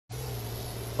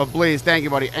But Blaze, thank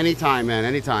you, buddy. Anytime, man.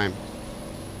 Anytime.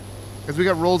 Because we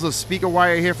got rolls of speaker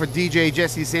wire here for DJ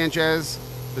Jesse Sanchez.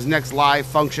 His next live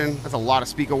function. That's a lot of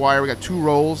speaker wire. We got 2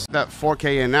 rolls. That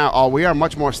 4K in now. Oh, we are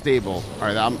much more stable. All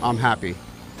right, I'm happy.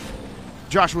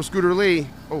 Joshua Scooter Lee.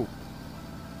 Oh.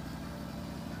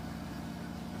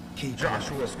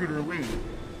 Joshua Scooter Lee.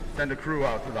 Send a crew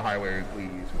out to the highway,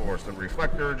 please, for some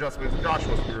reflector adjustments.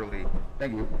 Joshua Scooter Lee.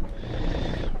 Thank you.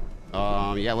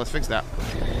 Yeah, let's fix that.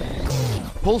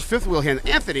 Pulls 5th wheel here.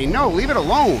 Anthony, no, leave it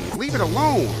alone. Leave it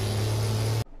alone.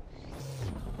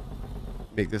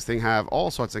 Make this thing have all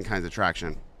sorts and kinds of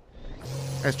traction.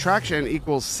 As traction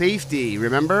equals safety,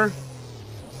 remember?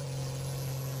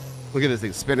 Look at this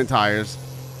thing, spinning tires.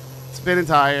 Spinning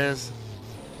tires.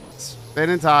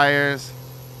 Spinning tires.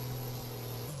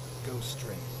 Go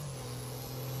straight.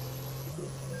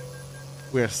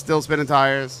 We're still spinning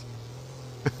tires.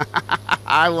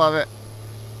 I love it.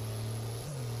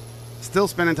 Still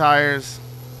spinning tires.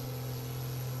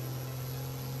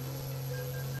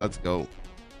 Let's go.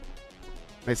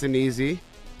 Nice and easy.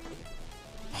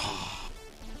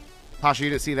 Tasha, you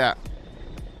didn't see that.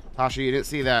 Tasha, you didn't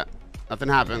see that. Nothing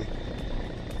happened.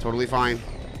 Totally fine.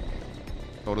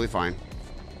 Totally fine.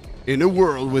 In a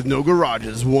world with no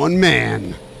garages, one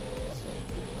man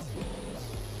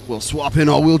will swap in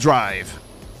all-wheel drive.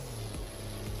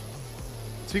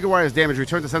 Speaker wire is damaged.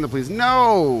 Return to sender, please.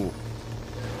 No!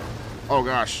 Oh,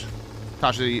 gosh.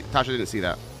 Tasha didn't see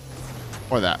that.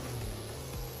 Or that.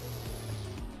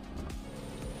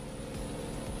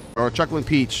 Or Chuckling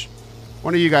Peach.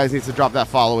 One of you guys needs to drop that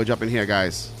followage up in here,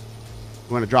 guys.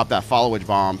 We want to drop that followage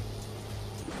bomb.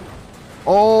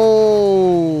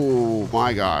 Oh,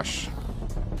 my gosh.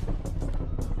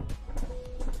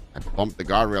 I bumped the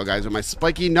guardrail, guys, with my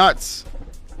spiky nuts.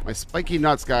 My spiky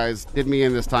nuts, guys, did me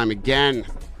in this time again.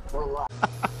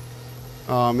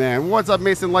 Oh, man. What's up,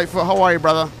 Mason Lightfoot? How are you,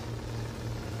 brother?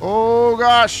 Oh,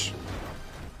 gosh.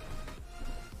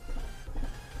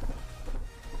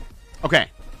 Okay.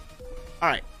 All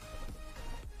right.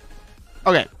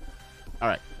 Okay. All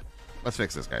right. Let's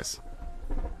fix this, guys.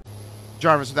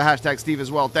 Jarvis with the hashtag Steve as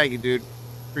well. Thank you, dude.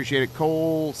 Appreciate it.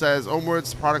 Cole says,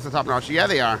 OhmWords products are top notch. Yeah,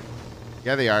 they are.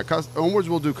 Yeah, they are. OhmWords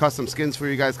will do custom skins for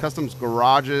you guys. Custom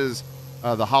garages.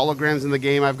 The holograms in the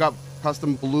game. I've got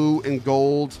custom blue and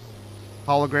gold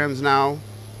holograms now.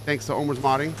 Thanks to OhmWords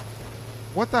Modding.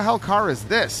 What the hell car is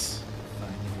this?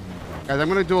 Guys, I'm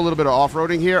going to do a little bit of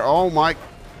off-roading here. Oh, my...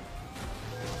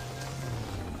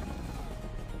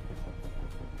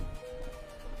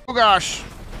 Oh, gosh.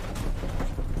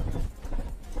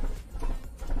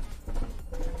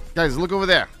 Guys, look over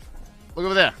there. Look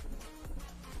over there.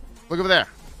 Look over there.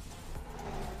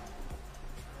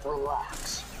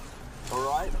 Relax.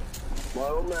 Alright? My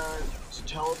old man is a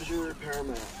television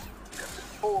repairman.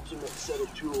 Ultimate set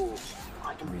of tools.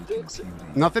 I can fix it.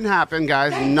 Nothing happened,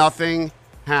 guys. Nothing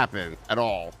happened at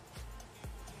all.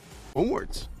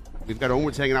 OhmWords. We've got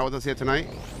OhmWords hanging out with us here tonight.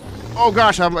 Oh,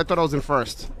 gosh. I thought I was in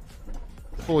first.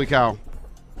 Holy cow.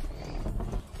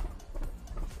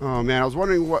 Oh, man. I was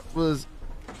wondering what was...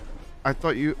 I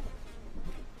thought you...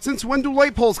 Since when do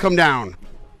light poles come down?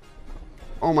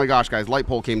 Oh, my gosh, guys. Light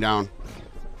pole came down.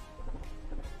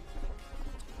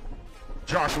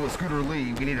 Joshua Scooter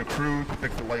Lee, we need a crew to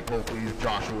fix the light pole, please.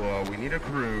 Joshua, we need a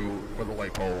crew for the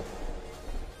light pole.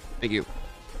 Thank you.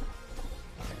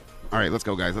 All right, let's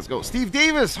go, guys. Let's go. Steve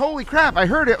Davis. Holy crap. I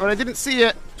heard it, but I didn't see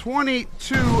it.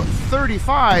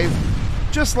 2235.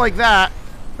 Just like that.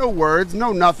 No words.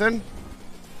 No nothing.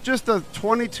 Just a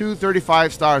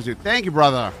 2235 stars, dude. Thank you,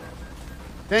 brother.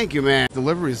 Thank you, man.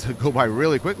 Deliveries go by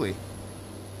really quickly.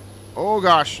 Oh,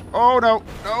 gosh. Oh, no.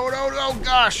 No, no, no,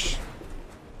 gosh.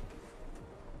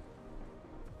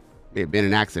 May have been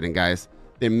an accident, guys.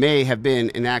 There may have been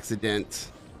an accident.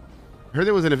 I heard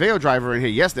there was an Aveo driver in here.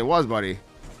 Yes, there was, buddy.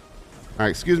 All right,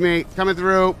 excuse me. Coming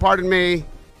through. Pardon me.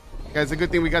 Guys, a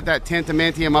good thing we got that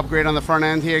tantamantium upgrade on the front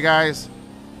end here, guys.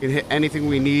 You can hit anything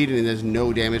we need, and there's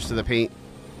no damage to the paint.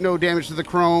 No damage to the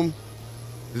chrome.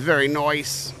 It's very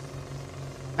nice.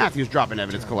 Matthew's dropping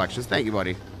evidence collections. Thank you,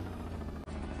 buddy.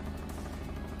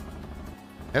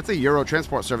 That's a Euro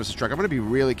Transport Services truck. I'm going to be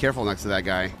really careful next to that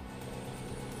guy.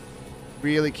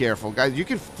 Really careful. Guys, you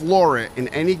can floor it in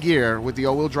any gear with the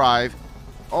all-wheel drive.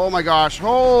 Oh, my gosh.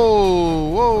 Oh,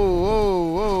 whoa,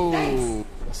 whoa, whoa. Nice.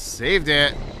 Saved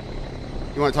it.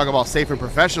 You want to talk about safe and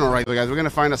professional, right? Guys, we're going to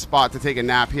find a spot to take a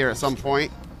nap here at some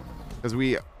point. Because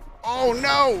we... Oh,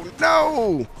 no,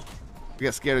 no. We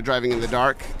got scared of driving in the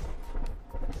dark.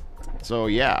 So,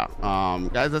 yeah.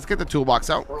 Guys, let's get the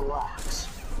toolbox out. Relax.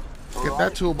 Get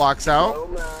that toolbox out. My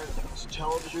old man is a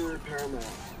television repairman.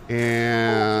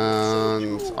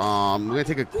 And I'm gonna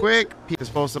take a quick peek.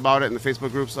 Just post about it in the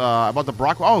Facebook groups about the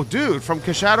Brock. Oh, dude, from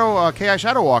KI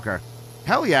Shadow Walker.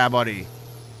 Hell yeah, buddy.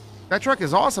 That truck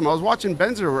is awesome. I was watching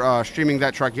Benzer streaming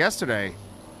that truck yesterday,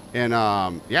 and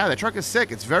yeah, that truck is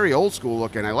sick. It's very old school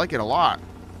looking. I like it a lot.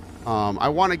 I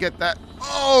want to get that.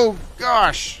 Oh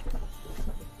gosh.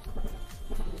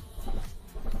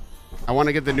 I want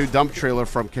to get the new dump trailer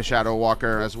from Shadow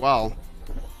Walker as well.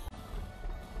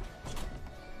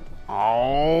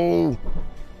 Oh.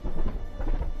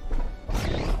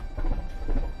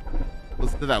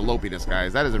 Listen to that lopiness,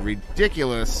 guys. That is a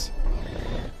ridiculous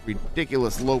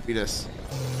lopiness.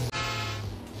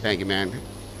 Thank you, man.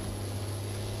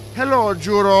 Hello,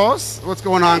 Juros. What's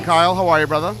going on, Kyle? How are you,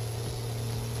 brother?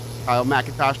 Kyle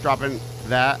McIntosh dropping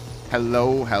that.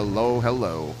 Hello, hello,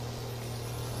 hello.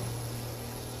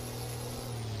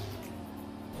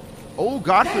 Oh,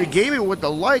 Godfrey Gaming with the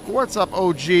like. What's up,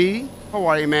 OG? How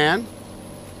are you, man?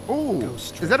 Oh,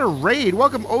 is that a raid?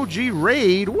 Welcome, OG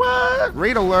raid. What?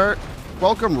 Raid alert.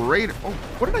 Welcome, raid. Oh,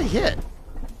 what did I hit?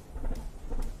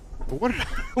 What?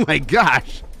 Oh my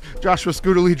gosh. Joshua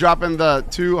Scooterly dropping the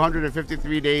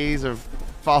 253 days of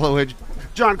followage.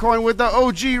 John Coyne with the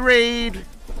OG raid.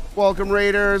 Welcome,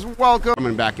 Raiders. Welcome.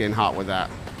 Coming back in hot with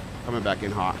that. Coming back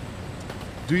in hot.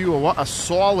 Do you a what? A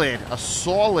solid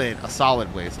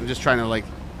blaze. I'm just trying to like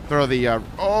throw the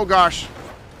oh gosh.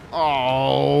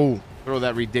 Oh, throw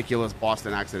that ridiculous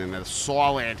Boston accent in there.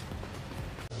 Solid.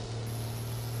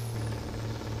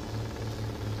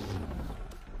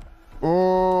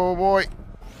 Oh boy.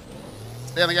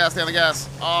 Stay on the gas, stay on the gas.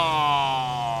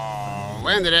 Oh,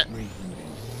 landed it.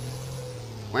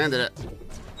 Landed it.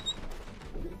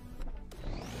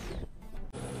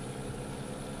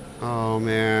 Oh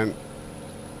man.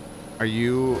 Are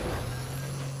you...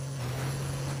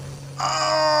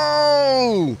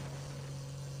 Oh!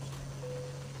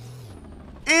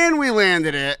 And we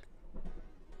landed it.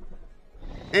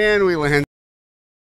 And we landed